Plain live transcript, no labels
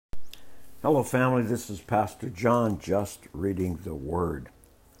Hello, family. This is Pastor John, just reading the Word.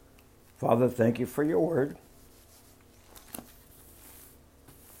 Father, thank you for your Word.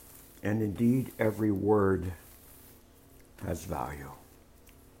 And indeed, every word has value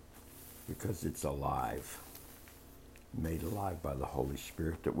because it's alive, made alive by the Holy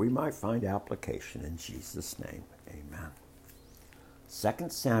Spirit, that we might find application in Jesus' name. Amen. 2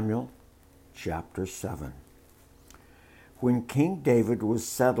 Samuel chapter 7. When King David was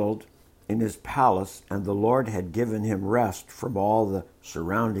settled in his palace, and the Lord had given him rest from all the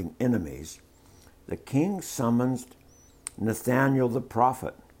surrounding enemies, the king summoned Nathanael the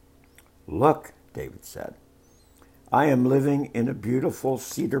prophet. "Look," David said, "I am living in a beautiful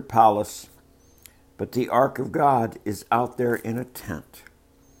cedar palace, but the ark of God is out there in a tent."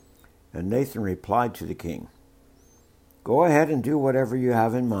 And Nathan replied to the king, "Go ahead and do whatever you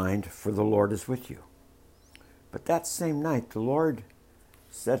have in mind, for the Lord is with you." But that same night the Lord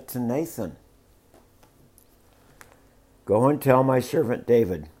said to Nathan, "Go and tell my servant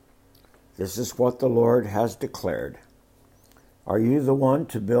David, this is what the Lord has declared. Are you the one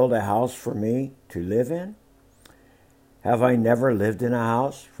to build a house for me to live in? Have I never lived in a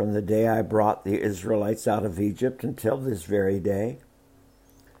house from the day I brought the Israelites out of Egypt until this very day?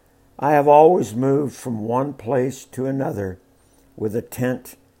 I have always moved from one place to another with a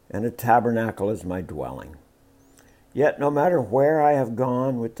tent and a tabernacle as my dwelling. Yet no matter where I have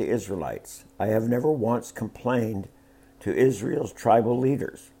gone with the Israelites, I have never once complained to Israel's tribal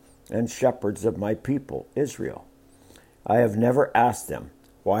leaders and shepherds of my people, Israel. I have never asked them,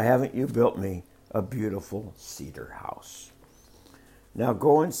 'Why haven't you built me a beautiful cedar house?' Now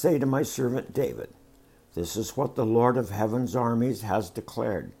go and say to my servant David, this is what the Lord of heaven's armies has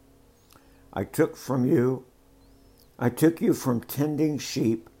declared. I took you from tending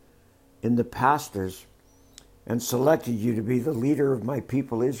sheep in the pastures and selected you to be the leader of my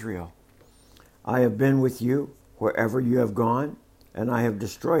people Israel. I have been with you wherever you have gone, and I have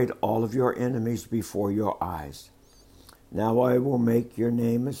destroyed all of your enemies before your eyes. Now I will make your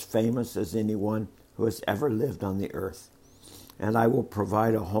name as famous as anyone who has ever lived on the earth, and I will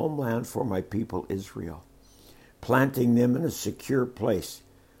provide a homeland for my people Israel, planting them in a secure place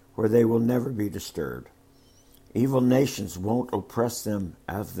where they will never be disturbed. Evil nations won't oppress them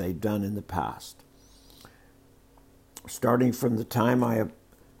as they've done in the past. Starting from the time I have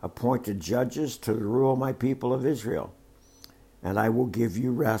appointed judges to rule my people of Israel, and I will give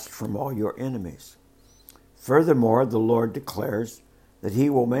you rest from all your enemies. Furthermore, the Lord declares that he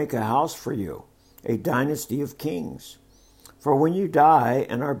will make a house for you, a dynasty of kings. For when you die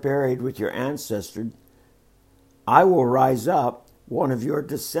and are buried with your ancestors, I will rise up one of your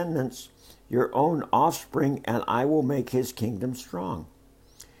descendants, your own offspring, and I will make his kingdom strong.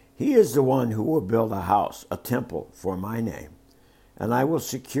 He is the one who will build a house, a temple for my name, and I will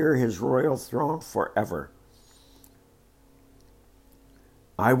secure his royal throne forever.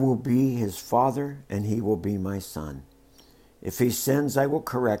 I will be his father, and he will be my son. If he sins, I will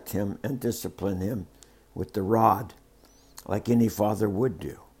correct him and discipline him with the rod, like any father would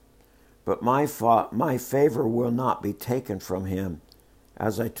do. But my favor will not be taken from him,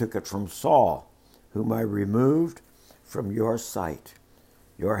 as I took it from Saul, whom I removed from your sight.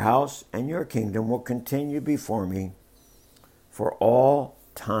 Your house and your kingdom will continue before me for all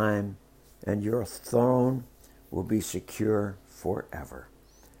time, and your throne will be secure forever."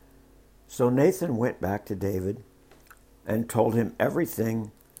 So Nathan went back to David and told him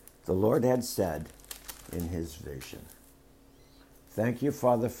everything the Lord had said in his vision. Thank you,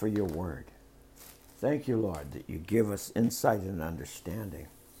 Father, for your word. Thank you, Lord, that you give us insight and understanding.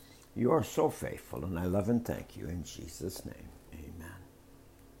 You are so faithful, and I love and thank you in Jesus' name.